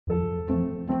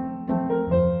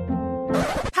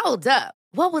Hold up.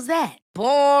 What was that?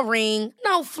 Boring.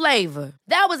 No flavor.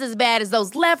 That was as bad as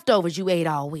those leftovers you ate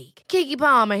all week. Keke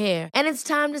Palmer here, and it's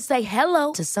time to say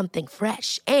hello to something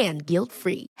fresh and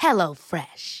guilt-free. Hello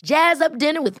Fresh. Jazz up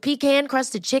dinner with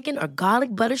pecan-crusted chicken or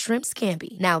garlic butter shrimp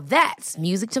scampi. Now that's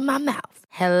music to my mouth.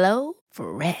 Hello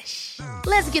Fresh.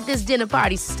 Let's get this dinner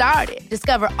party started.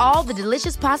 Discover all the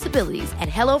delicious possibilities at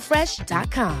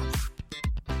hellofresh.com.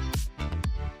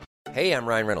 Hey, I'm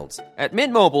Ryan Reynolds. At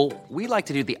Mint Mobile, we like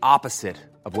to do the opposite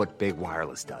of what Big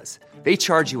Wireless does. They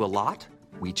charge you a lot,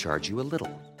 we charge you a little.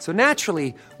 So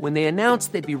naturally, when they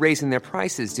announced they'd be raising their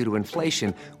prices due to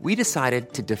inflation, we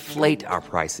decided to deflate our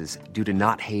prices due to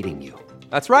not hating you.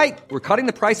 That's right. We're cutting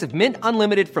the price of Mint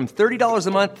Unlimited from $30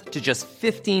 a month to just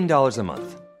 $15 a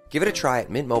month. Give it a try at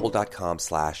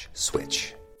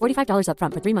mintmobile.com/switch. $45 up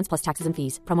front for 3 months plus taxes and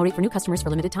fees. Promo rate for new customers for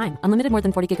limited time. Unlimited more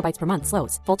than 40 gigabytes per month.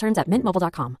 Slows full terms at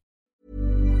mintmobile.com.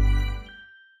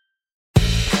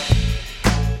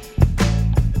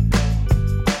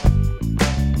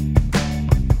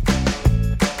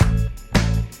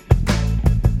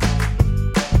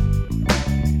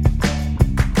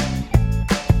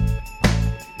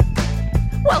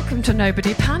 Welcome to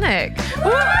Nobody Panic.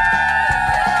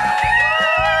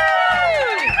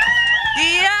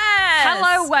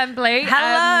 Hello, Wembley.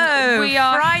 Hello. We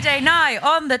are Friday night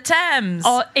on the Thames.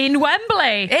 in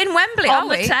Wembley. In Wembley, on are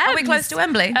the we? Thames. Are we close to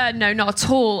Wembley? No, not at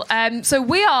all. So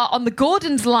we are on the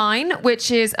Gordon's line,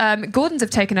 which is Gordon's have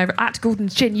taken over at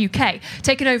Gordon's Gin UK,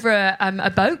 taken over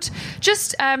a boat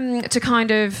just to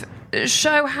kind of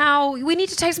show how we need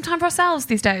to take some time for ourselves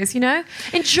these days, you know?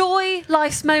 Enjoy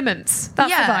life's moments. That's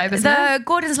the vibe, isn't it?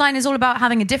 Gordon's line is all about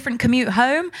having a different commute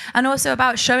home and also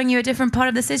about showing you a different part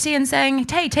of the city and saying,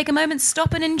 hey, take a moment,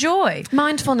 stop and enjoy.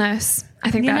 Mindfulness. I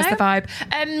think that's the vibe.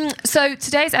 So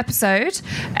today's episode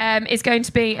is going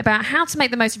to be about how to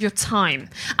make the most of your time.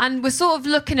 And we're sort of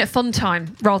looking at fun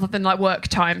time rather than like work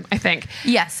time, I think.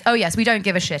 Yes. Oh, yes. We don't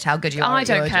give a shit how good you are. I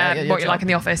don't care what you're like in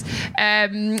the office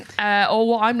or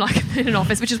what I'm like in an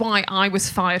office, which is why I was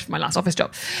fired from my last office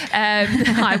job. I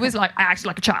acted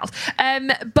like a child.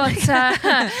 But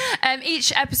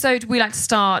each episode we like to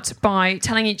start by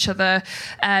telling each other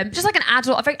just like a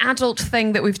very adult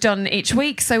thing that we've done each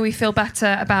week so we feel better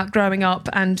about growing up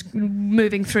and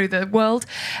moving through the world.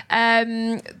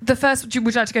 The first, would you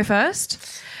like to go first?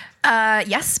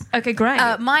 Yes. Okay, great.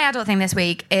 My adult thing this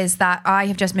week is that I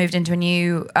have just moved into a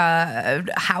new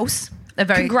house.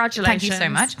 Congratulations. Thank you so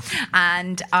much.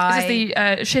 And Is this the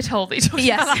shithole that you talked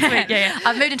about last week? Yeah.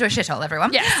 I've moved into a shithole,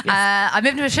 everyone. Yes. I've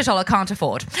moved into a shithole I can't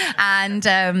afford. And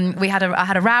I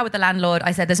had a row with the landlord.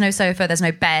 I said, there's no sofa, there's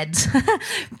no bed,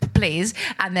 please.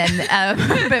 And then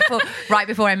right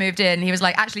before I moved in, he was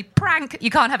like, actually, prank, you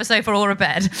can't have a sofa or a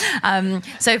bed.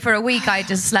 So for a week, I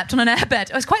just slept on an airbed.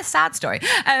 It was quite a sad story.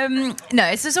 No,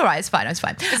 it's just all right. It's fine. It's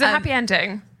fine. Is it a happy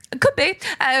ending? Could be.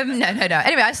 No.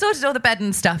 Anyway, I sorted all the bed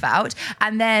and stuff out,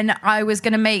 and then I was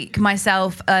going to make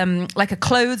myself like a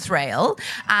clothes rail,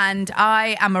 and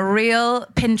I am a real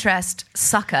Pinterest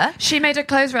sucker. She made a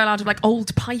clothes rail out of like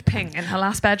old piping in her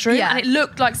last bedroom, and it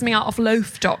looked like something out of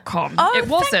loaf.com. Oh, it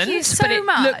wasn't, thank you so but it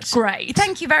much. looked great.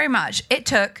 Thank you very much. It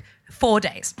took 4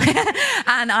 days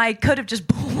and I could have just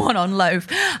bought one on Loaf.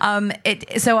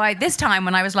 This time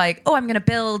when I was like, I'm going to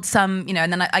build some,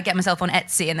 and then I get myself on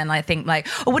Etsy and then I think like,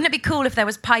 wouldn't it be cool if there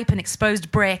was pipe and exposed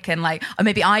brick and like, or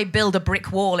maybe I build a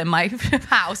brick wall in my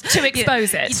house. To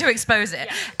expose it. To expose it.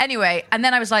 Yeah. Anyway, and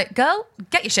then I was like, girl,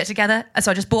 get your shit together. So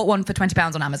I just bought one for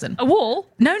 £20 on Amazon. A wall?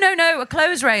 No, a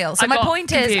clothes rail. So my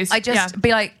point is, I just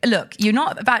be like, look, you're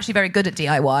not actually very good at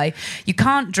DIY. You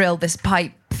can't drill this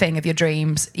pipe thing of your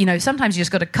dreams. Sometimes you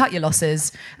just got to cut your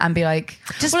losses and be like,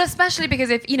 well, especially because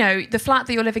if the flat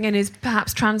that you're living in is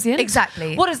perhaps transient.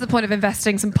 Exactly. What is the point of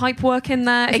investing some pipe work in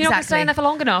there if you're not staying there for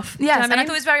long enough? Yes, and I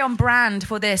thought it was very on brand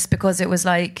for this because it was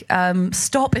like,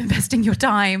 stop investing your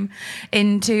time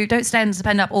into, don't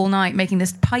spend up all night making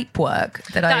this pipe work.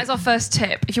 That is our first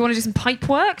tip. If you want to do some pipe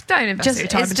work, don't invest your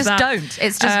time into that. Don't.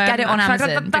 It's just get it on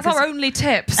Amazon. That's our only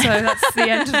tip. So that's the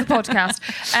end of the podcast.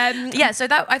 So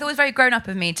that I thought was very grown up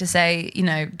of me to say,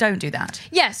 don't do that.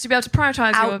 Yes, to be able to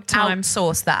prioritise your time.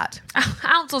 Outsource that.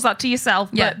 Outsource that to yourself,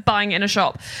 but buying it in a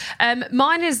shop.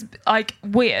 Mine is like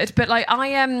weird, but like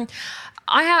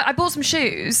I bought some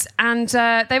shoes and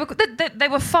they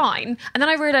were fine, and then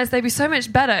I realised they'd be so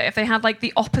much better if they had like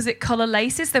the opposite colour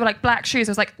laces. They were like black shoes.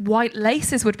 I was like, white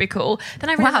laces would be cool. Then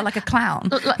I realised, Wow, like a clown.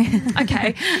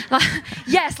 Okay,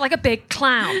 yes, like a big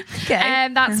clown. Okay.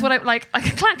 And that's what I like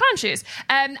clown shoes.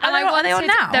 And are they on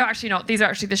now? They're actually not. These are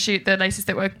actually the laces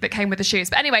that came with the shoes.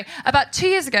 But anyway, about 2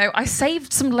 years ago, I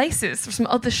saved some laces for some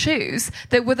other shoes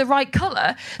that were the right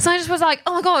colour. So I just was like,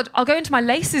 oh my God, I'll go into my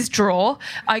laces drawer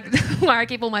where I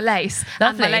keep all my lace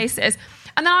and my laces.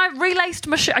 And then I relaced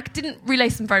my shoe. I didn't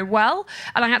relace them very well,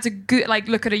 and I had to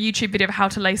look at a YouTube video of how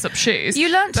to lace up shoes.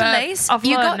 You learned to lace.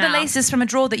 You got the laces from a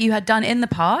drawer that you had done in the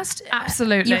past.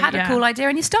 Absolutely, you had a cool idea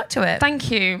and you stuck to it.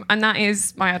 Thank you, and that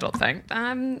is my adult thing.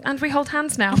 And we hold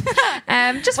hands now.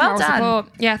 Just well moral done. support.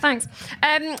 Yeah, thanks.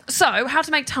 So, how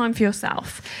to make time for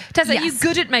yourself? Tessa, are you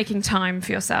good at making time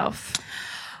for yourself?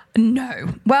 No.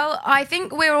 Well, I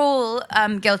think we're all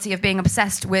guilty of being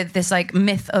obsessed with this like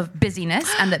myth of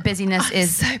busyness, and that busyness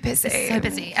is so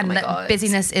busy, and that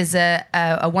busyness is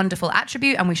a wonderful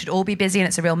attribute, and we should all be busy, and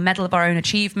it's a real medal of our own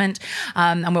achievement.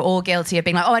 And we're all guilty of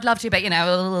being like, oh, I'd love to, but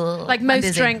like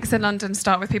most drinks in London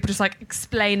start with people just like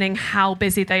explaining how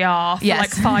busy they are for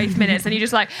like 5 minutes, and you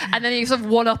just like, and then you sort of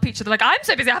one up each other. Like, I'm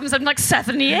so busy, I haven't slept in like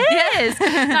 7 years.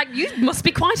 Like, you must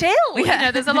be quite ill. Yeah. You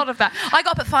know, there's a lot of that. I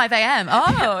got up at 5 a.m.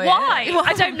 Oh. Why? Yeah.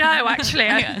 I don't know, actually.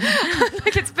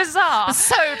 Like, it's bizarre. I'm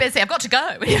so busy. I've got to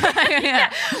go.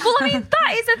 Yeah. Well, I mean,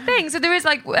 that is a thing. So there is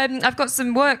like, I've got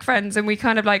some work friends, and we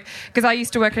kind of like, because I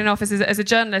used to work in an office as a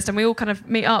journalist, and we all kind of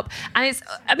meet up. And it's,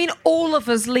 I mean, all of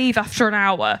us leave after an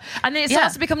hour. And then it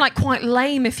starts to become like quite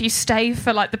lame if you stay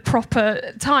for like the proper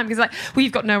time. Because like, well,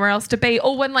 you've got nowhere else to be.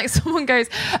 Or when like someone goes,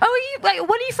 oh, are you like,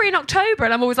 when are you free in October?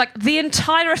 And I'm always like, the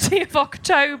entirety of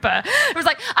October. It was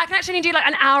like, I can actually only do like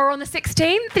an hour on the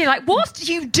 16th. And you're like, what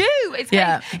do you do? It's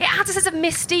like, it adds a sense of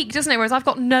mystique, doesn't it? Whereas I've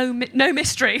got no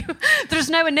mystery. There's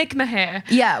no enigma here.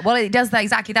 Yeah, well, it does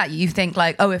exactly that. You think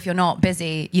like, oh, if you're not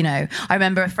busy, you know. I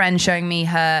remember a friend showing me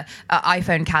her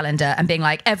iPhone calendar and being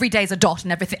like, every day's a dot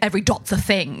and every dot's a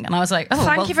thing. And I was like, oh,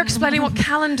 thank you for explaining what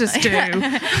calendars do. I'm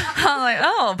like,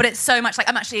 oh, but it's so much like,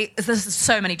 there's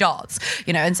so many dots,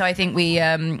 you know. And so I think we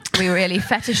really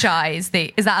fetishize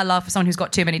is that a love for someone who's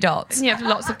got too many dots? You have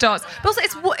lots of dots. But also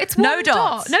it's one no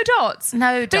dots. Dot. No dots.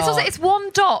 No dots. But it's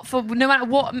one dot for no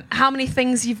matter how many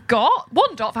things you've got.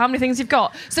 One dot for how many things you've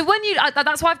got. So when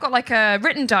that's why I've got like a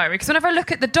written diary, because whenever I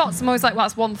look at the dots, I'm always like, well,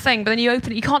 that's one thing. But then you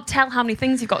open it, you can't tell how many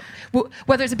things you've got,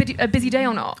 whether it's a busy day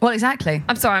or not. Well, exactly.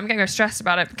 I'm sorry, I'm getting very stressed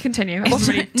about it. Continue. I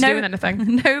wasn't really doing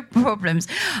anything. No problems.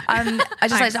 I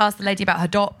just like to ask the lady about her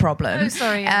dot problem. Oh,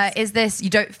 sorry. Yes. Is this, you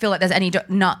don't feel like there's any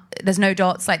there's no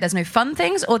dots, like there's no fun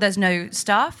things, or there's no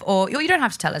stuff, or you don't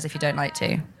have to tell us if you don't like to. I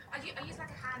use like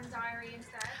a hand diary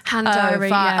instead. Hand diary,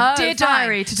 yeah. Dear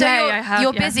diary, today so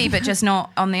you're busy, but just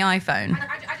not on the iPhone.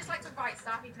 I just like to write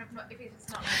stuff, even if it's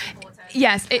not really important.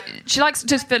 Yes, she likes,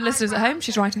 just for listeners at home,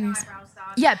 she's writing these.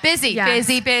 Yeah, busy.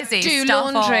 Do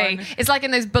laundry. On. It's like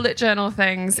in those bullet journal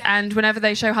things, and whenever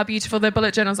they show how beautiful their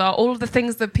bullet journals are, all of the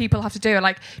things that people have to do are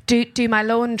like, do my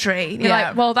laundry. And you're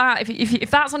like, well, that if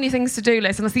that's on your things to do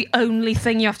list, and that's the only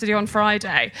thing you have to do on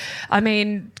Friday, I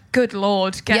mean, good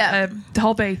Lord, get a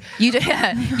hobby. You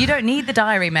don't need the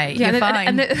diary, mate. You're fine.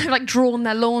 And they've like drawn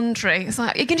their laundry. It's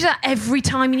like, you can do that every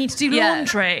time you need to do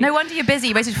laundry. No wonder you're busy.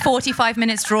 You wasted 45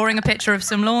 minutes drawing a picture of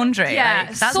some laundry. Yeah,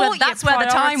 like, that's where the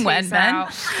time went then.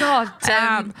 God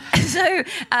damn. So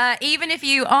even if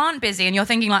you aren't busy and you're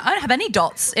thinking like, I don't have any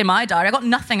dots in my diary, I've got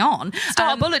nothing on.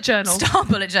 Start a bullet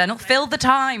journal. Fill the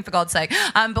time, for God's sake.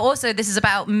 But also this is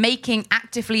about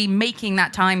actively making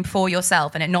that time for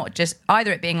yourself, and it not just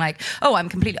either it being like, oh,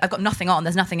 I've got nothing on,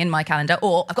 there's nothing in my calendar,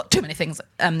 or I've got too many things.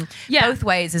 Both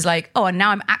ways is like, oh, and now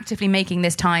I'm actively making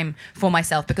this time for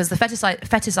myself, because the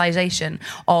fetishization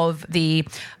of the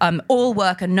all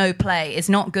work and no play is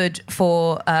not good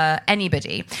for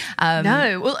anybody.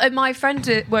 No. Well, my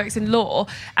friend works in law,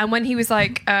 and when he was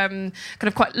like kind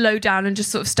of quite low down and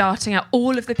just sort of starting out,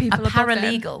 all of the people above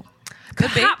paralegal. Him,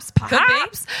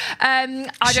 Perhaps. I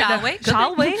don't know.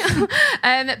 Shall we?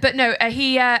 But no,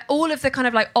 all of the kind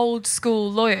of like old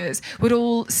school lawyers would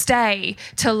all stay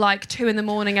till like 2 a.m.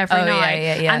 every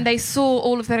night. Yeah. And they saw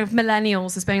all of the kind of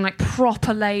millennials as being like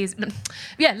proper lazy.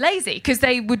 Yeah, lazy, because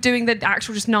they were doing the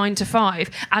actual just 9 to 5.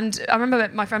 And I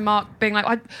remember my friend Mark being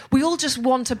like, we all just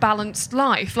want a balanced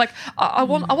life. Like, I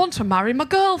want to marry my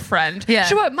girlfriend. Yeah.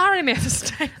 She won't marry me if I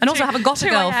stay. And also I haven't got a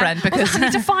girlfriend because I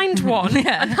need to find one.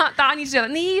 Yeah. And that I need need to do that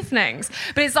in the evenings.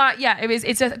 But it's like, yeah,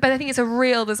 but I think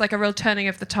there's like a real turning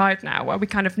of the tide now where we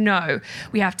kind of know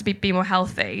we have to be more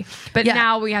healthy. But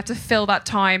now we have to fill that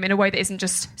time in a way that isn't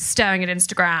just staring at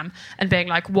Instagram and being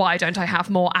like, why don't I have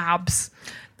more abs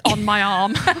on my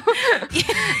arm?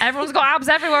 Everyone's got abs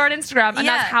everywhere on Instagram, and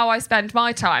that's how I spend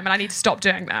my time, and I need to stop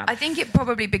doing that. I think it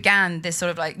probably began this sort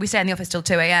of like, we stay in the office till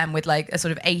 2 a.m. with like a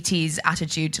sort of 80s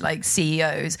attitude to like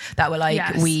CEOs that were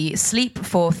like, we sleep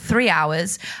for 3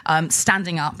 hours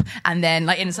standing up, and then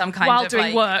like in some kind while of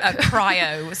doing like work. a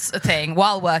cryo thing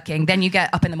while working, then you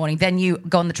get up in the morning, then you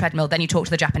go on the treadmill, then you talk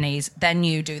to the Japanese, then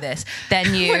you do this,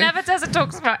 then you... Whenever Tessa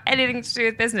talks about anything to do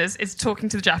with business, it's talking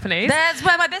to the Japanese. That's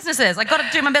where my business is. I got to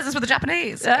do my business with the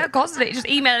Japanese. Constantly just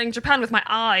emailing Japan with my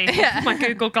eye, my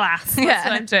Google Glass. That's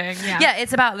what I'm doing. Yeah,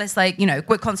 it's about this like, you know,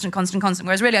 constant.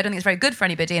 Whereas really, I don't think it's very good for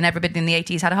anybody, and everybody in the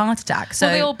 80s had a heart attack. So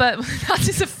well, that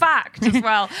is a fact as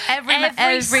well.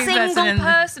 every single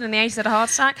person in the 80s had a heart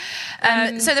attack.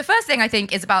 So the first thing I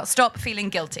think is about stop feeling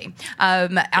guilty.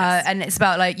 And it's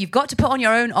about like, you've got to put on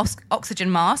your own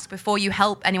oxygen mask before you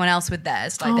help anyone else with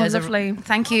theirs. Like, there's lovely.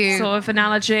 Thank you. Sort of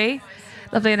analogy.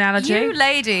 Lovely analogy. You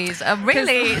ladies are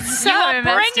really so you are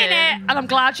invested. bringing it, and I'm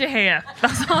glad you're here.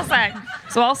 That's what I'll say.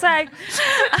 So I'll say.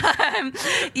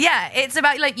 It's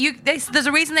about like there's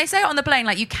a reason they say it on the plane.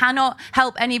 Like, you cannot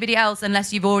help anybody else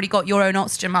unless you've already got your own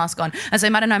oxygen mask on. And so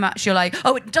no matter how much you're like,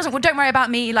 oh, don't worry about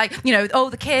me. Like, you know, oh,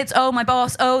 the kids, oh, my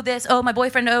boss, oh, this, oh, my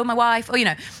boyfriend, oh, my wife, or, you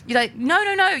know, you're like, no.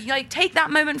 You like, take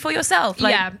that moment for yourself.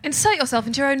 Like, insert yourself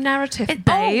into your own narrative,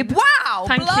 babe. Oh, wow.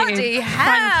 Thank bloody you.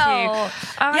 hell.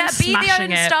 Thank you. Be the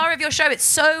own star of your show. It's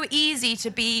so easy to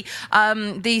be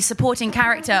the supporting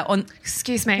character on...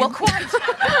 Excuse me. Well, quite.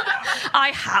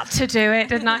 I had to do it,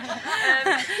 didn't I?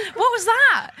 What was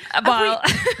that? Well...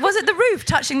 was it the roof,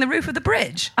 touching the roof of the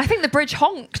bridge? I think the bridge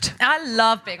honked. I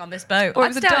love being on this boat. Or it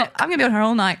was a duck. I'm going to be on her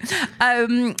all night. It's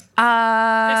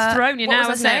thrown you now, what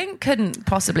was I saying? Couldn't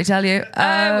possibly tell you.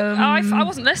 I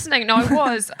wasn't listening. No, I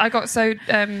was. I got so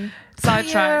sidetracked.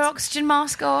 Put your oxygen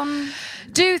mask on.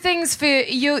 Do things for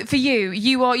you.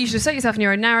 You should set yourself in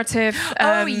your own narrative.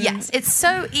 Yes, it's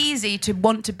so easy to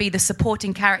want to be the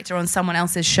supporting character on someone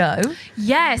else's show.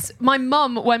 Yes, my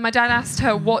mum, when my dad asked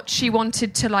her what she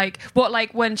wanted to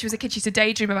when she was a kid, she used to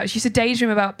daydream about. She used to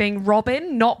daydream about being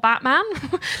Robin, not Batman.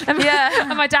 and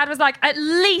my dad was like, at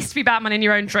least be Batman in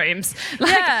your own dreams.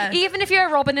 Like, even if you're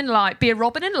a Robin in life, be a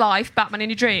Robin in life, Batman in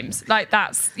your dreams. Like,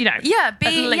 that's, you know.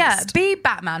 Be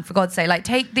Batman, for God's sake. Like,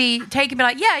 take and be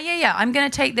like, I'm going to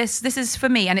take this. This is for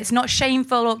me, and it's not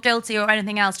shameful or guilty or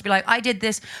anything else to be like, I did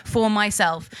this for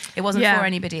myself. It wasn't for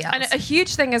anybody else. And a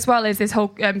huge thing as well is this whole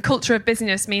culture of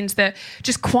busyness means that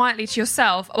just quietly to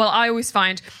yourself. Well, I always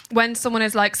find when someone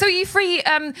is like, "So are you free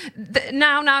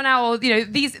now," or you know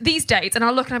these dates, and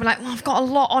I'll look and I'll be like, "Well, I've got a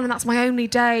lot on, and that's my only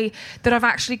day that I've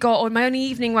actually got, or my only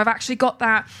evening where I've actually got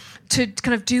that." To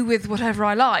kind of do with whatever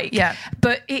I like. Yeah.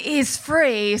 But it is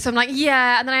free. So I'm like,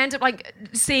 yeah. And then I end up like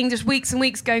seeing just weeks and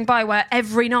weeks going by where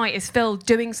every night is filled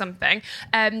doing something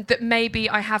that maybe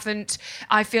I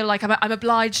feel like I'm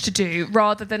obliged to do,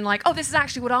 rather than like, oh, this is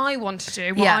actually what I want to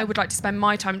do, what I would like to spend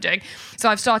my time doing. So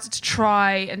I've started to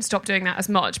try and stop doing that as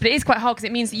much. But it is quite hard because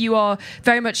it means that you are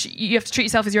very much, you have to treat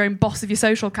yourself as your own boss of your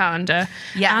social calendar.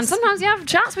 Yes. And sometimes you have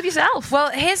chats with yourself.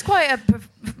 Well, here's quite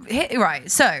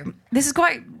right. So this is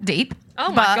quite deep.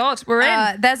 Oh my God, we're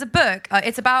in. There's a book.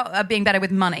 It's about being better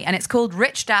with money, and it's called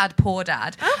Rich Dad, Poor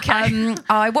Dad. Okay.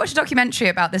 I watched a documentary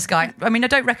about this guy. I mean, I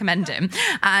don't recommend him.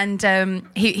 And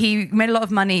he made a lot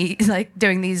of money like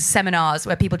doing these seminars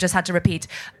where people just had to repeat,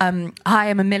 I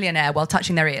am a millionaire, while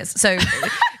touching their ears. So...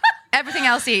 Everything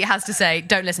else he has to say,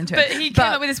 don't listen to it. But he came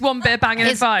up with this one bit of banging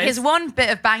advice. His one bit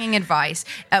of banging advice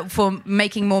for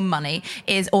making more money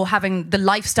or having the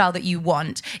lifestyle that you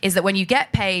want is that when you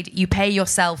get paid, you pay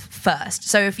yourself first.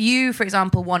 So if you, for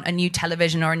example, want a new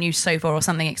television or a new sofa or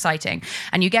something exciting,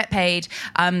 and you get paid,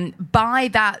 buy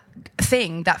that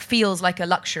thing that feels like a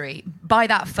luxury, buy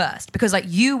that first, because like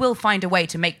you will find a way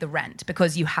to make the rent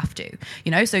because you have to,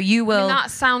 you know, so you will... I mean,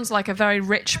 that sounds like a very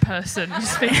rich person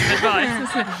speaking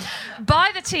advice.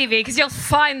 Buy the TV because you'll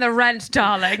find the rent,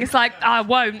 darling. It's like, I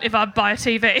won't if I buy a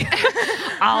TV.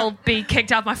 I'll be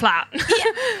kicked out of my flat.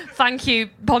 Thank you,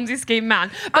 Ponzi scheme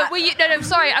man. But no,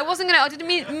 sorry, I didn't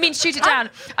mean to shoot it down.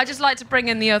 I just like to bring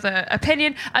in the other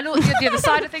opinion and the other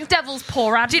side of things. Devil's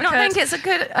poor advocate. Do you not think it's a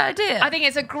good idea? I think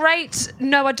it's a great...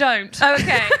 No, I don't. Oh,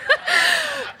 okay.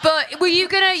 But were you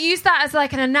going to use that as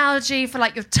like an analogy for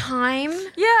like your time?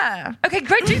 Yeah. Okay,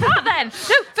 great. Do that then.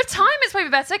 No, for time it's probably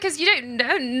better because you don't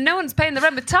know. No one's paying the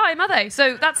rent with time, are they?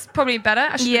 So that's probably better.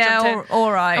 I should have jumped in.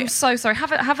 All right. I'm so sorry.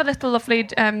 Have a little lovely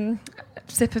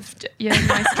sip of your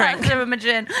nice drink. Sip of my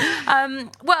gin.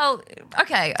 Well,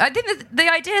 okay. I think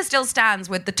the idea still stands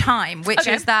with the time, which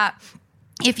is that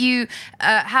if you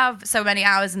have so many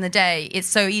hours in the day, it's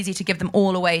so easy to give them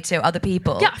all away to other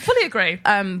people. Yeah, I fully agree.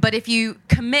 But if you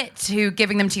commit to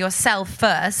giving them to yourself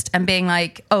first and being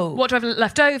like, oh, what do I have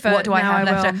left over? What do I have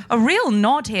left will. over? A real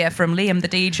nod here from Liam the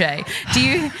DJ. Do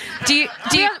you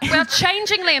We're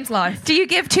changing Liam's life. do you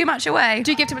give too much away?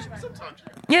 Do you give too much away?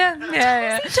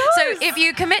 Yeah. So if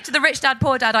you commit to the rich dad,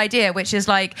 poor dad idea, which is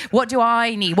like, what do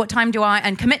I need? What time do I?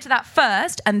 And commit to that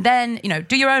first, and then,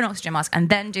 do your own oxygen mask, and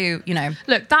then do.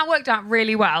 Look, that worked out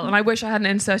really well, and I wish I hadn't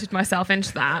inserted myself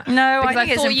into that. No, because I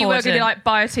think it's thought you were going to be important. like,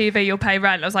 buy a TV, you'll pay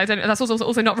rent. I was like, that's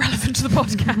also not relevant to the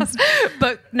podcast.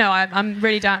 But no, I'm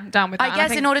really down with that. I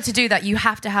guess in order to do that, you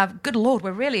have to have. Good Lord,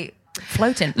 we're really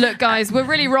floating. Look, guys, we're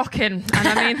really rocking, and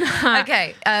I mean.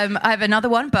 Okay, I have another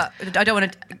one, but I don't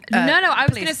want to. No, I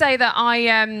was going to say that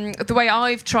the way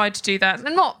I've tried to do that,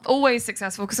 and not always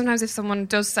successful, because sometimes if someone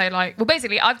does say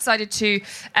basically I've decided to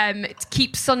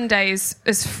keep Sundays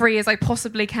as free as I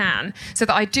possibly can, so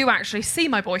that I do actually see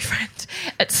my boyfriend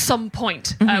at some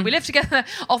point. We live together.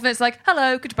 Often it's like,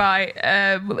 hello, goodbye,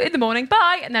 in the morning,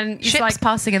 bye, and then it's Ships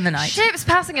passing in the night. Ships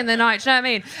passing in the night. Do you know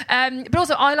what I mean? But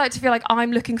also, I like to feel like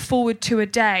I'm looking forward to a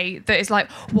day that is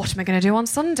like, what am I going to do on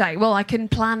Sunday? Well, I can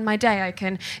plan my day. I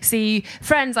can see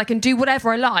friends. I can do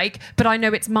whatever I like, but I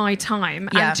know it's my time.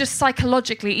 Yeah. And just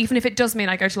psychologically, even if it does mean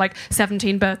I go to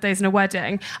 17 birthdays and a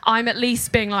wedding, I'm at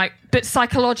least being like, but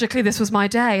psychologically, this was my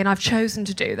day, and I've chosen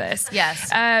to do this. Yes.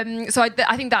 So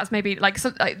I think that's maybe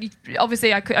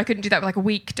obviously I couldn't do that with a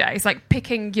weekday. It's like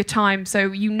picking your time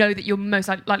so you know that you're most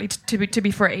likely to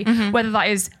be free. Whether that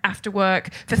is after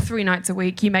work for 3 nights a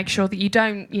week, you make sure that you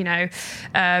don't,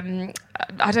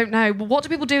 I don't know. What do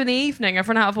people do in the evening? I've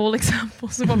run out of all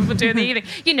examples of what people do in the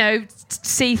evening.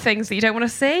 See things that you don't want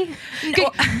to see.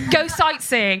 Go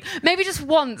sightseeing. Maybe just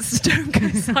once. Don't go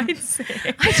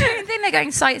sightseeing. I don't think they're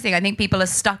going sightseeing. I think people are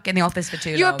stuck in the office for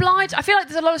too long. You're obliged. I feel like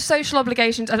there's a lot of social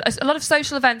obligations, a lot of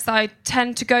social events that I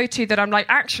tend to go to that I'm like,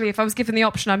 actually, if I was given the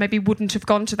option, I maybe wouldn't have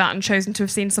gone to that and chosen to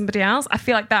have seen somebody else. I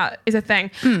feel like that is a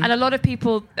thing. And a lot of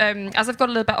people, as I've got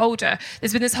a little bit older,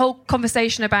 there's been this whole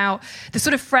conversation about the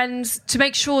sort of friends, to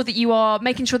make sure that you are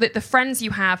making sure that the friends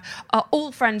you have are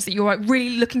all friends that you're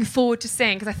really looking forward to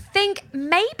seeing. Because I think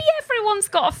maybe everyone's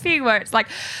got a few where it's like,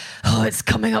 oh, it's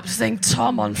coming up to seeing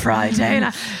Tom on Friday.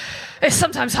 And it's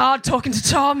sometimes hard talking to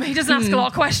Tom. He doesn't ask a lot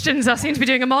of questions. I seem to be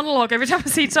doing a monologue every time I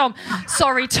see Tom.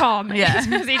 Sorry, Tom. Yeah.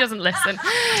 He doesn't listen.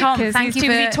 Tom, thank he's you too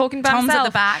busy for talking about Tom's himself. at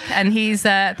the back, and he's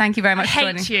thank you very much for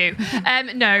joining. Hate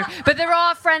you. No, but there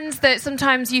are friends that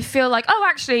sometimes you feel like, oh,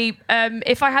 actually,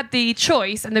 if I had the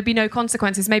choice and there'd be no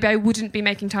consequences, maybe I wouldn't be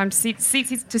making time to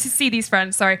see these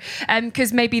friends. Sorry,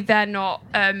 because maybe they're not.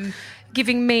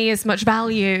 Giving me as much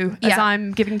value as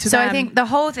I'm giving to them. So I think the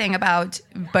whole thing about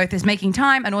both is making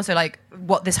time and also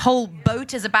what this whole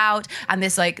boat is about, and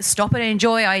this stop and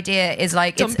enjoy idea is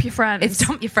dump your friends. It's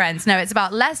dump your friends. No, it's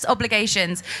about less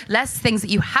obligations, less things that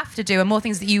you have to do, and more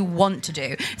things that you want to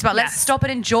do. It's about let's stop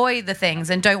and enjoy the things,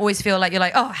 and don't always feel like you're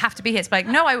like, oh, I have to be here. It's like,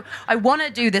 no, I want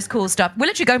to do this cool stuff. We're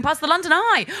literally going past the London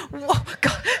Eye. Whoa,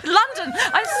 God, London!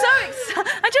 I'm so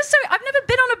excited. I've never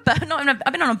been on a boat.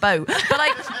 I've been on a boat, but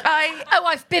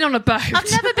I've been on a boat.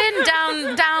 I've never been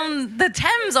down the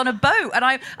Thames on a boat,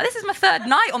 and this is my 3rd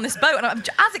night on this boat, and I'm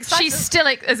as excited. She's still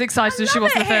as excited as she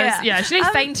was the first. Yeah, she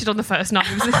nearly fainted on the first night.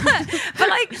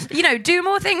 But do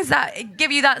more things that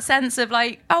give you that sense of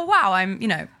oh wow, I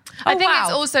think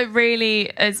it's also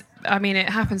really it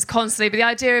happens constantly, but the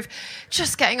idea of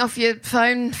just getting off your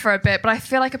phone for a bit. But I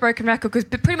feel like a broken record because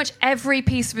pretty much every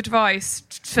piece of advice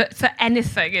for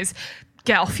anything is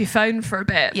get off your phone for a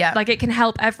bit. Yeah. It can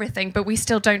help everything, but we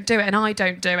still don't do it, and I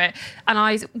don't do it. And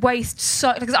I waste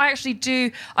because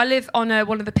I live on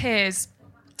one of the piers.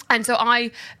 And so so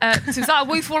is that a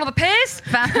woof for one of the piers?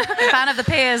 Fan of the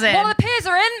piers in. One of the piers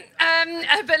are in.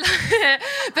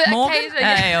 But Morgan? occasionally...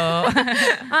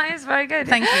 That is very good.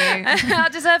 Thank you. I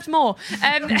deserved more.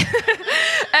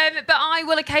 But I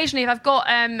will occasionally, if I've got, if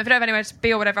I don't have anywhere to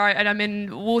be or whatever, and I'm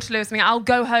in Waterloo or something, I'll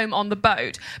go home on the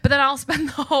boat. But then I'll spend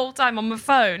the whole time on my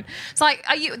phone. It's like,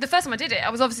 the first time I did it, I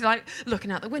was obviously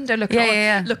looking out the window,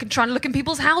 trying to look in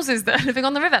people's houses that are living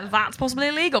on the river. That's possibly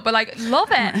illegal, but love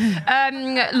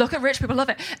it. Look at rich people, love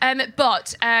it.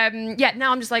 But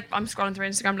now I'm just like, I'm scrolling through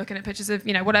Instagram, looking at pictures of,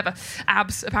 whatever,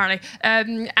 abs, apparently.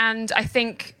 And I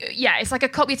think, it's like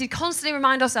we have to constantly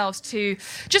remind ourselves to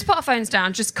just put our phones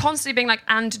down, just constantly being like,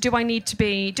 and do I need to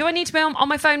be on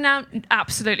my phone now?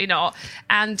 Absolutely not.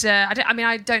 And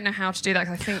I don't know how to do that,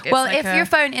 because I think it's if your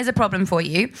phone is a problem for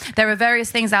you, there are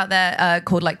various things out there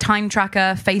called like Time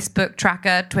Tracker, Facebook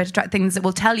Tracker, Twitter Tracker, things that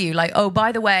will tell you like, oh,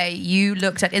 by the way, you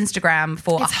looked at Instagram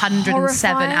for 107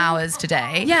 horrifying. hours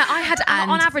today. Yeah, I had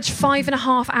on average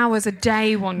 5.5 hours a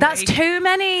day one week. That's too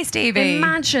many, Stevie.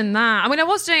 Imagine that. I mean,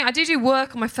 I do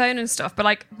work on my phone and stuff, but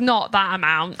like not that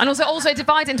amount. And also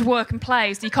divide into work and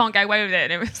play, so you can't get away with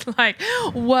it. And it was like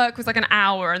work was like an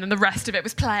hour, and then the rest of it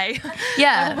was play.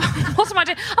 Yeah. What am I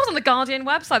doing? I was on the Guardian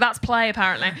website. That's play,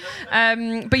 apparently.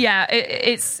 But yeah,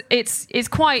 it's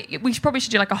quite. We probably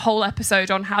should do like a whole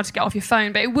episode on how to get off your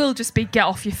phone. But it will just be get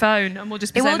off your phone, and we'll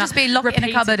just be. It will just be lock it in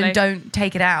a cupboard and don't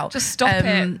take it out. Just stop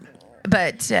it.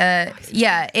 But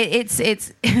it's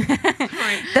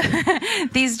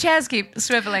these chairs keep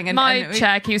swiveling, and my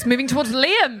chair keeps moving towards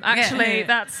Liam. Actually,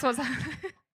 that's what's happening.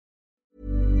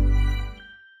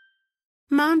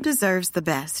 Mom deserves the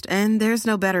best, and there's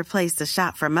no better place to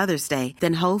shop for Mother's Day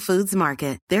than Whole Foods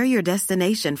Market. They're your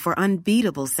destination for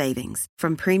unbeatable savings,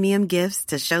 from premium gifts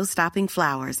to show-stopping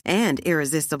flowers and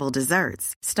irresistible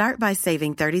desserts. Start by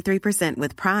saving 33%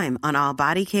 with Prime on all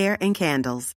body care and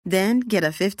candles. Then get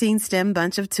a 15-stem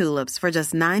bunch of tulips for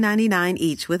just $9.99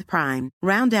 each with Prime.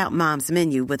 Round out Mom's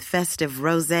menu with festive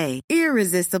rosé,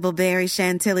 irresistible berry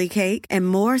chantilly cake, and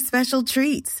more special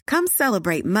treats. Come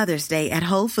celebrate Mother's Day at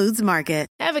Whole Foods Market.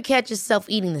 Ever catch yourself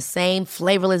eating the same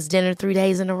flavorless dinner 3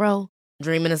 days in a row?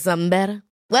 Dreaming of something better?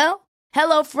 Well,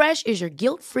 HelloFresh is your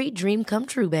guilt-free dream come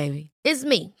true, baby. It's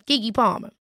me, Keke Palmer.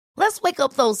 Let's wake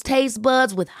up those taste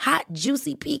buds with hot,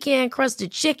 juicy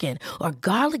pecan-crusted chicken or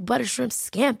garlic butter shrimp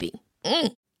scampi.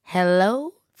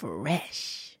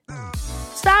 HelloFresh.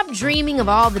 Stop dreaming of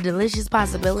all the delicious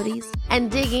possibilities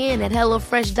and dig in at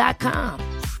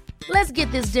HelloFresh.com. Let's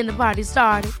get this dinner party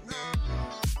started.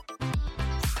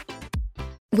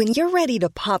 When you're ready to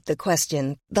pop the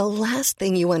question, the last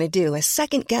thing you want to do is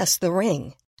second-guess the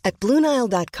ring. At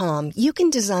BlueNile.com, you can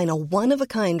design a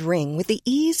one-of-a-kind ring with the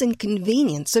ease and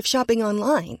convenience of shopping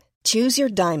online. Choose your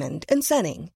diamond and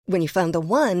setting. When you find the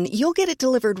one, you'll get it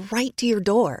delivered right to your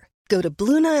door. Go to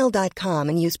BlueNile.com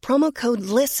and use promo code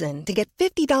LISTEN to get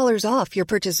 $50 off your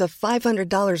purchase of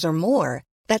 $500 or more.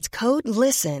 That's code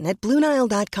LISTEN at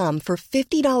BlueNile.com for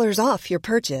 $50 off your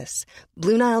purchase.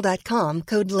 BlueNile.com,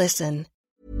 code LISTEN.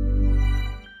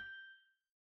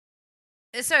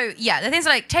 So the things are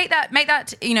like make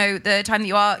that the time that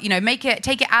you are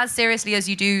take it as seriously as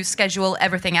you do schedule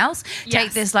everything else.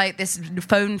 Yes. Take this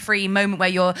phone free moment where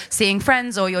you're seeing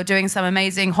friends, or you're doing some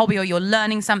amazing hobby, or you're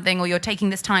learning something, or you're taking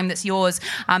this time that's yours,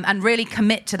 and really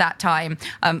commit to that time,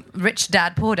 rich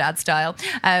dad poor dad style,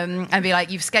 and be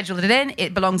like, you've scheduled it in,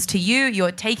 it belongs to you,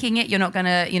 you're taking it, you're not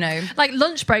gonna like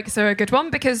lunch breaks are a good one,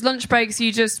 because lunch breaks I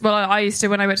used to,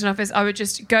 when I worked in an office, I would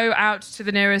just go out to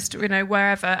the nearest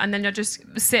wherever, and then you'll just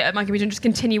sit at my computer and just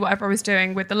continue whatever I was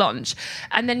doing with the lunch.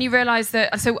 And then you realise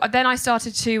that, so then I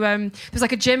started to, there's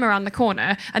like a gym around the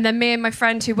corner, and then me and my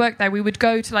friend who worked there, we would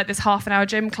go to like this half-an-hour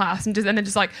gym class and then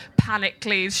just like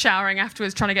panically showering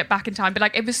afterwards, trying to get back in time. But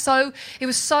like it was so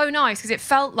nice, because it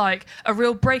felt like a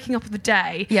real breaking up of the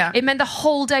day. Yeah. It meant the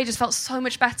whole day just felt so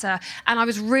much better, and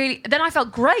I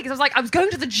felt great, because I was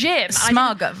going to the gym.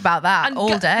 Smug about that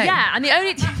all day. Yeah, and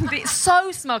it's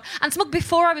so smug. And smug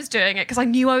before I was doing it, because I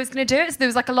knew I was going to do it. So there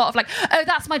was like a lot of like, oh,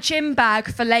 that's my gym bag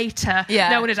for later. Yeah.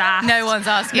 No one had asked. No one's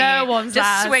asking. No you. one's just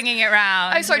asked. Swinging it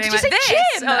around. Oh, sorry. Did you say this?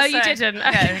 gym? Oh, you didn't.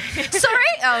 Okay. Sorry.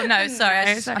 Oh no, sorry.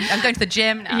 No, I'm going to the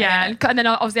gym now. Yeah. And then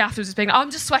obviously afterwards, just being like,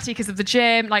 I'm just sweaty because of the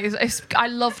gym. Like, I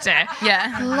loved it.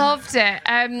 Yeah. Loved it.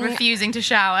 Refusing to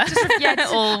shower.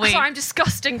 All week. Sorry, I'm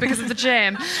disgusting because of the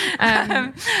gym.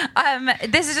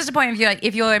 This is just a point of view. Like,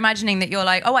 if you're imagining that you're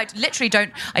like, oh, I literally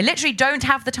don't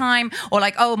have the time, or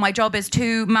like, oh, my job is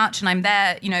too much, and I'm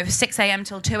there, 6 a.m.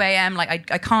 till 2 a.m.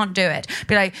 Like I can't do it.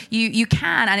 But like you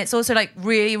can, and it's also like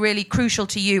really, really crucial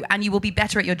to you, and you will be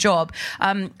better at your job.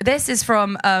 This is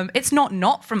from it's not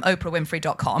from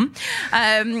OprahWinfrey.com.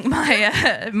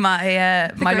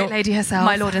 My great lady herself,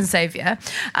 my Lord and Savior.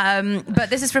 But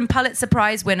this is from Pulitzer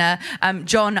Prize winner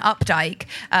John Updike,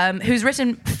 who's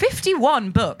written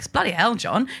 51 books. Bloody hell,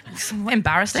 John! It's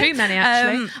embarrassing. Too many,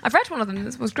 actually. I've read one of them.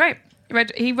 This was great.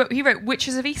 He wrote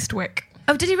Witches of Eastwick.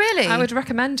 Oh, did he really? I would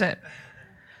recommend it.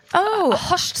 Oh, a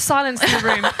hushed silence in the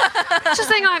room. Just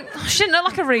saying, like, she didn't look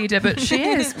like a reader, but she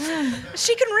is.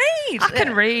 She can read. I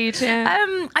can read, yeah.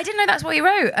 I didn't know that's what he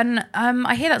wrote, and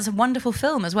I hear that's a wonderful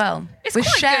film as well. It's with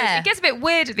quite Cher. good. It gets a bit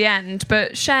weird at the end,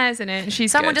 but Cher's in it, and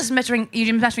she's Someone good. just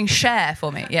measuring Cher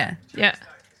for me. Yeah. Yeah.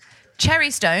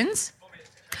 Cherry Stones.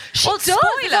 Well, Does.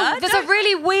 spoiler. There's a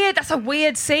really weird. That's a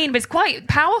weird scene, but it's quite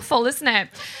powerful, isn't it?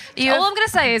 All I'm going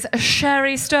to say is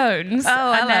Sherry Stones,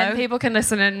 and then hello. people can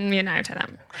listen and to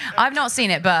them. I've not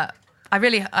seen it, but I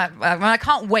really, I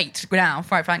can't wait now,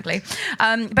 quite frankly.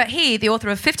 But he, the author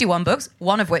of 51 books,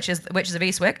 one of which is Witches of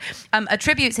Eastwick,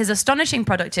 attributes his astonishing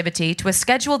productivity to a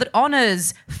schedule that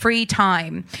honours free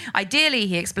time. Ideally,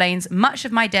 he explains, much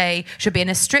of my day should be in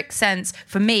a strict sense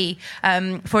for me,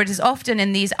 for it is often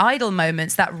in these idle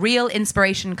moments that real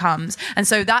inspiration comes. And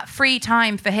so that free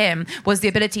time for him was the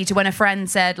ability to, when a friend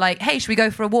said, like, hey, should we go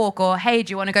for a walk? Or, hey,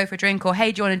 do you want to go for a drink? Or,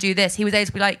 hey, do you want to do this? He was able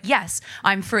to be like, yes,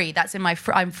 I'm free. That's in my,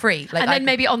 I'm free. Like, And then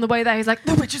maybe on the way there, he's like,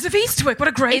 The Witches of Eastwick, what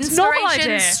a great novel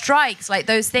inspiration idea. strikes. Like,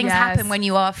 those things Yes. happen when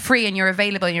you are free and you're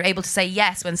available and you're able to say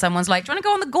yes when someone's like, do you want to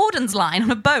go on the Gordon's line on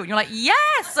a boat? And you're like,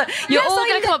 yes! You're Yes, all I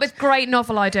going to come up with great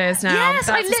novel ideas now. Yes, That's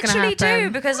I what's gonna literally do,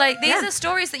 happen. because like these are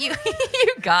stories that you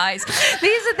you guys,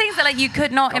 these are things that like you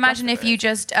could not imagine if you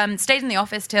just stayed in the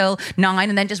office till 9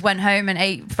 and then just went home and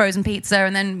ate frozen pizza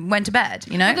and then went to bed,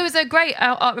 you know? Well, there was a great,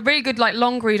 a really good like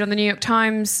long read on the New York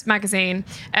Times magazine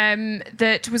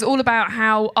that was all about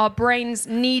how our brains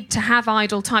need to have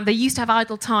idle time. They used to have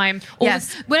idle time.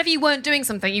 Yes. Whenever you weren't doing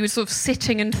something, you were sort of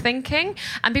sitting and thinking,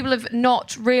 and people have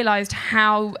not realised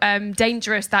how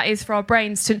dangerous that is for our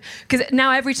brains. Because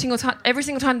now every single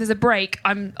time there's a break,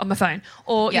 I'm on my phone,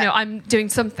 or Yeah. I'm doing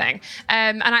something.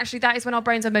 And actually, that is when our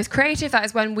brains are most creative. That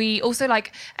is when we also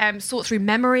sort through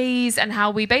memories and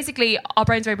how we basically our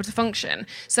brains are able to function.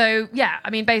 So yeah, I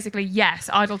mean, basically, yes,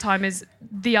 idle time is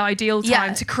the ideal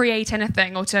time to create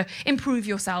anything or to improve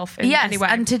yourself in any way.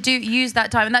 and to use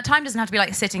that time, and that time doesn't have to be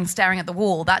like sitting staring at the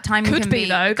wall. That time Could can be,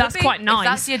 though. could That's be, quite nice. If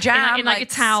that's your jam, In, like, a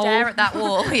towel. stare at that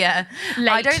wall. Yeah, Late.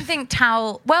 I don't think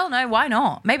towel. Well, no, why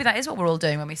not? Maybe that is what we're all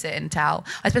doing when we sit in a towel.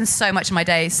 I spend so much of my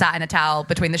day sat in a towel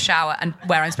between the shower and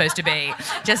where I'm supposed to be,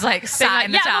 just like sat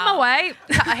in the towel. I'm on my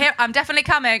way. I'm definitely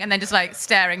coming, and then just like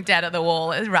staring dead at the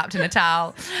wall, wrapped in a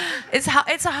towel. It's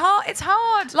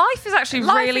hard. Life is actually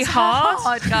Life really is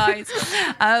hard. guys.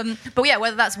 But yeah,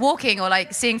 whether that's walking or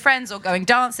like seeing friends or going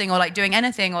dancing or like doing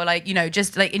anything or like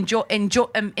just like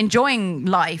enjoying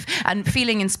life and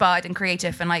feeling inspired and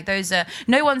creative, and like those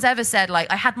no one's ever said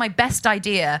like I had my best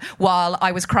idea while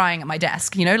I was crying at my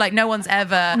desk. Like no one's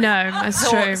ever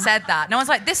said that. No one's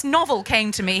like, this novel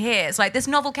came to me here. It's like, this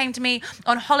novel came to me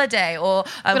on holiday, or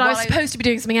When I was supposed to be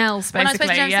doing something else, basically. when I was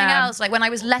supposed to do something else, like when I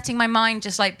was letting my mind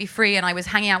just like be free and I was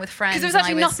hanging out with friends. Because there's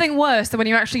actually nothing worse than when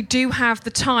you actually do have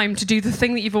the time to do the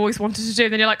thing that you've always wanted to do,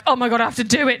 and then you're like, oh my god, I have to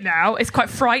do it now. It's quite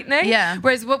frightening. Yeah.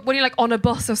 Whereas when you're like on a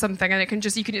bus or something, and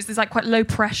it's like quite low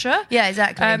pressure. Yeah,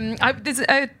 exactly. There's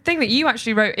a thing that you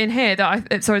actually wrote in here that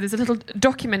there's a little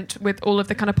document with all of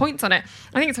the kind of points on it.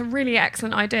 I think it's a really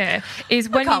excellent idea.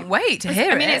 I can't wait to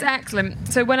hear it. I mean, it's excellent.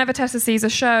 So whenever Tessa sees a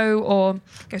show or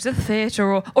goes to the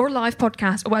theatre or a live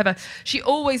podcast or whatever, she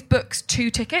always books 2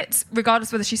 tickets,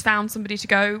 regardless whether she's found somebody to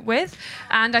go with.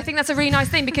 And I think that's a really nice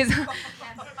thing because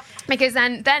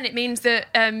then it means that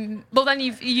then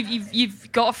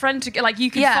you've got a friend to like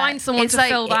you can find someone to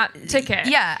fill that ticket.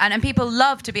 Yeah, and people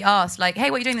love to be asked like,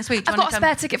 hey, what are you doing this week? I've got a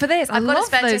spare ticket for this. I've got a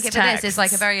spare ticket for this. It's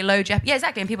like a very low jeopardy. Yeah,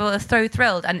 exactly. And people are so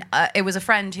thrilled. And it was a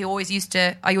friend who I always used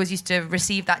to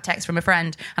receive that text from a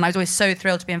friend, and I was always so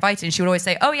thrilled to be invited. And she would always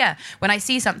say, oh yeah, when I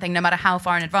see something, no matter how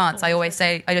far in advance, I always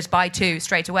say I just buy 2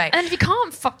 straight away. And if you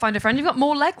can't find a friend, you've got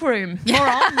more leg room, more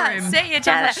arm room.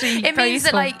 It means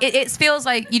that like it feels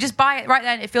like you just buy it right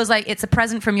then. It feels like it's a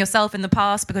present from yourself in the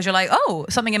past, because you're like, oh,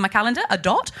 something in my calendar, a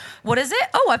dot. What is it?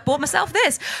 Oh, I've bought myself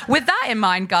this. With that in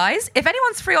mind, guys, if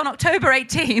anyone's free on October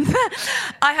 18th,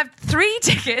 I have 3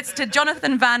 tickets to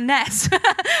Jonathan Van Ness. Do you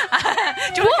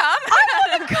want to come? I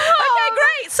want to come. Okay,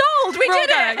 great, sold. We did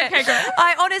going. it. Okay, great.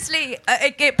 I honestly,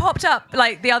 it popped up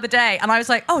like the other day, and I was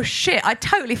like, oh shit, I'd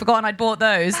totally forgotten I'd bought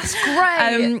those. That's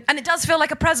great. And it does feel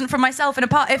like a present from myself in a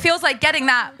part. It feels like getting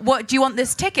that. What do you want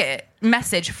this ticket?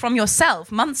 Message from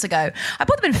yourself months ago. I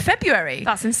bought them in February.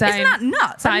 That's insane. Isn't that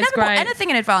nuts? That I've is never bought great. anything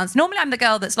in advance. Normally I'm the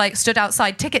girl that's like stood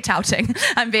outside ticket touting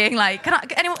and being like,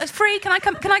 anyone, it's free, can I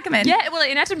come in? Yeah, well,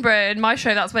 in Edinburgh, in my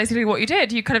show, that's basically what you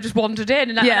did. You kind of just wandered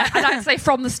in, and I'd say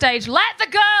from the stage, let the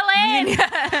girl in.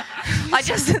 Yeah.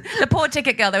 The poor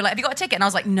ticket girl, they were like, have you got a ticket? And I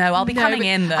was like, no, I'll be coming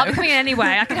in though. I'll be coming in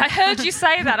anyway. I heard you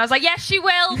say that. I was like, yes, she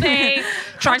will be.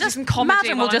 Trying to do some comedy.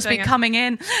 Madam will just be coming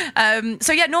in.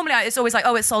 So yeah, normally it's always like,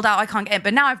 oh, it's sold out, I can't get in.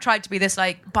 But now I've tried to be this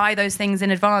like buy those things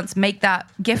in advance. Make that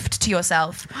gift to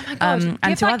yourself and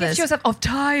Give to that others. gift to yourself of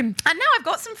time. And now I've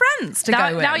got some friends to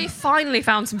go with. Now you finally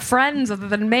found some friends other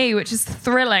than me, which is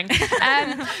thrilling.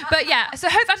 But yeah, so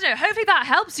hopefully that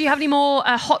helps. Do you have any more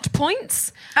hot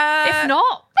points? If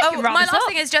not, my last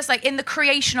thing is just like in the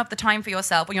creation of the time for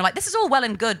yourself, when you're like, this is all well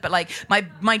and good, but like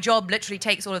my job literally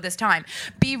takes all of this time.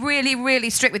 Be really, really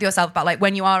strict with yourself about like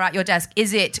when you are at your desk,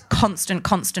 is it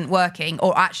constant working,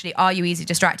 or actually are you easy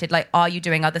distracted? Like, are you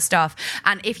doing other stuff?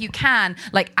 And if you can,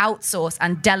 like, outsource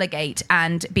and delegate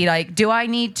and be like,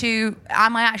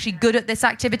 am I actually good at this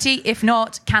activity? If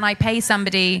not, can I pay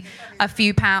somebody a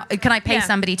few pounds? Can I pay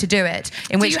somebody to do it?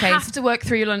 In which case, do you have to work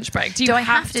through your lunch break? Do I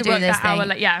have to do work this that hour?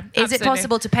 thing? Yeah. Is it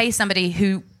possible to pay somebody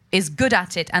who is good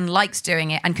at it and likes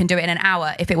doing it and can do it in an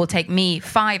hour if it will take me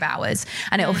 5 hours?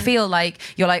 And it'll feel like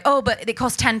you're like, oh, but it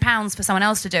costs £10 for someone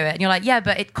else to do it. And you're like, yeah,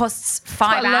 but it costs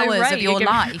 5 hours of your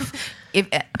life. £10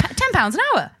 an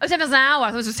hour. Oh, £10 an hour. I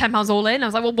thought it was just £10 all in. I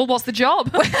was like, well what's the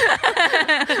job?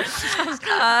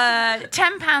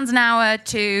 £10 an hour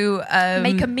to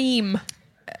make a meme.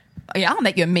 Yeah, I'll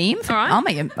make you a meme. All right.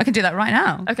 I can do that right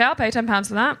now. Okay, I'll pay £10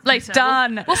 for that. Later.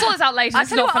 Done. We'll sort this out later. I'll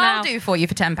tell you what I'll do for you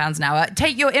for £10 an hour.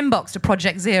 Take your inbox to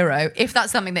Project Zero. If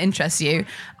that's something that interests you,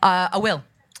 I will.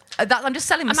 I'm just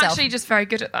selling myself. I'm actually just very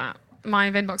good at that.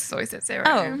 My inbox is always at 0.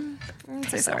 Oh. I'm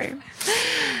so sorry.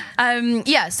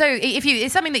 So if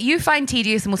it's something that you find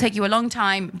tedious and will take you a long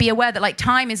time, be aware that like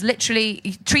time is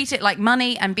literally, treat it like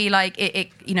money and be like,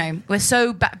 we're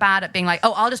so bad at being like,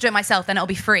 oh, I'll just do it myself, then it'll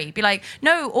be free. Be like,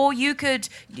 no, or you could,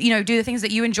 do the things that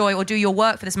you enjoy or do your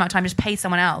work for this amount of time, just pay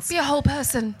someone else. Be a whole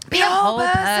person. Be a whole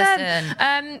person.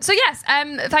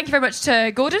 Thank you very much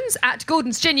to Gordon's at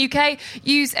Gordon's Gin UK.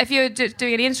 Use, if you're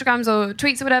doing any Instagrams or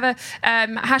tweets or whatever,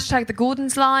 hashtag the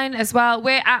Gordon's line as well.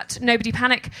 We're at Nobody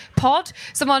Panic Pod.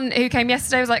 Someone who came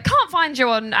yesterday was like, can't find you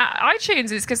on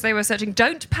iTunes. It's because they were searching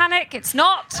Don't Panic. It's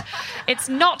not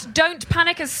Don't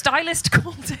Panic as Stylist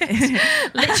called it.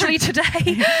 Literally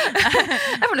today.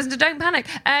 Everyone listen to Don't Panic.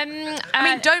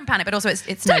 Don't panic, but also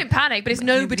it's Don't panic, but it's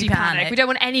Nobody Panic. We don't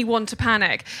want anyone to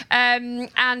panic.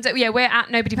 We're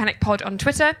at Nobody Panic Pod on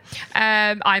Twitter.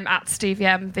 I'm at Stevie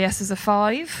M. The S is a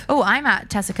 5. Oh, I'm at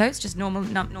Tessa Coates. Just normal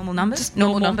numbers. Just a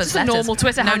normal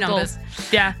Twitter no handle. Numbers.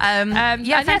 Yeah.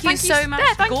 Thank you so much,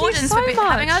 Gordon, for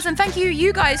having us, and thank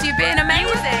you guys. You've been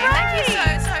amazing. Thank you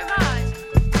so much.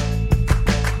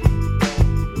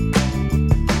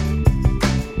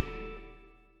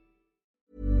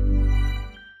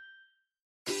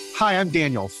 Hi, I'm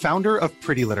Daniel, founder of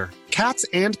Pretty Litter. Cats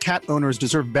and cat owners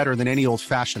deserve better than any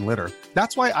old-fashioned litter.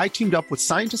 That's why I teamed up with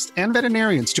scientists and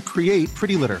veterinarians to create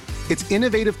Pretty Litter. Its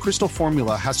innovative crystal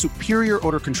formula has superior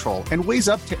odor control and weighs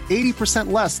up to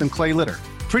 80% less than clay litter.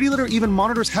 Pretty Litter even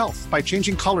monitors health by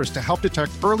changing colors to help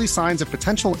detect early signs of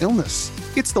potential illness.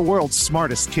 It's the world's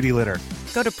smartest kitty litter.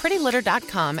 Go to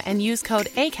prettylitter.com and use code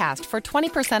ACAST for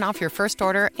 20% off your first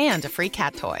order and a free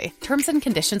cat toy. Terms and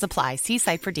conditions apply. See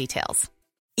site for details.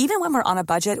 Even when we're on a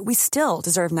budget, we still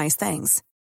deserve nice things.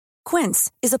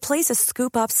 Quince is a place to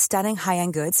scoop up stunning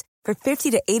high-end goods for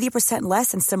 50 to 80%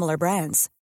 less than similar brands.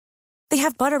 They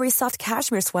have buttery soft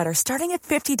cashmere sweaters starting at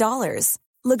 $50,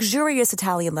 luxurious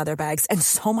Italian leather bags, and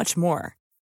so much more.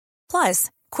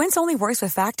 Plus, Quince only works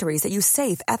with factories that use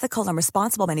safe, ethical, and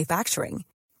responsible manufacturing.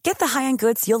 Get the high-end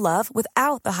goods you'll love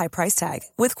without the high price tag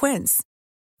with Quince.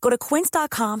 Go to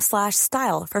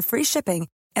quince.com/style for free shipping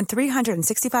and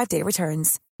 365-day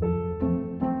returns.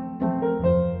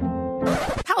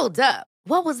 Hold up.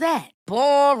 What was that?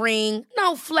 Boring.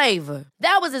 No flavor.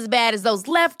 That was as bad as those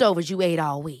leftovers you ate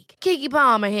all week. Keke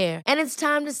Palmer here, and it's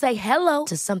time to say hello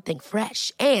to something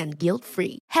fresh and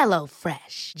guilt-free. Hello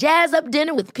Fresh. Jazz up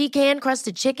dinner with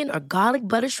pecan-crusted chicken or garlic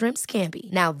butter shrimp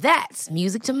scampi. Now that's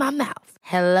music to my mouth.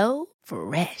 Hello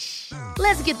Fresh.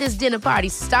 Let's get this dinner party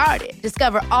started.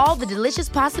 Discover all the delicious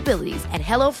possibilities at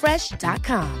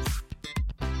HelloFresh.com.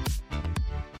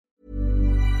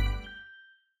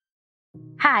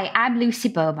 Hi, I'm Lucy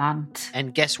Beaumont.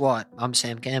 And guess what? I'm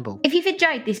Sam Campbell. If you've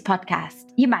enjoyed this podcast,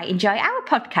 you might enjoy our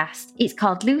podcast. It's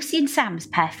called Lucy and Sam's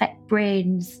Perfect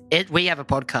Brains. We have a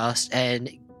podcast, and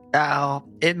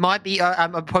it might be, I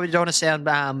probably don't want to sound,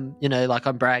 like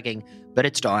I'm bragging, but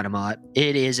it's dynamite.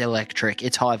 It is electric.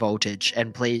 It's high voltage.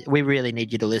 And please, we really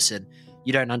need you to listen.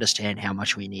 You don't understand how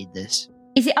much we need this.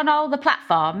 Is it on all the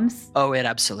platforms? Oh, it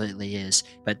absolutely is.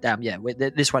 But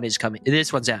this one is coming.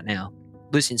 This one's out now.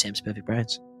 Lucy and Sam's Perfect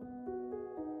Brains.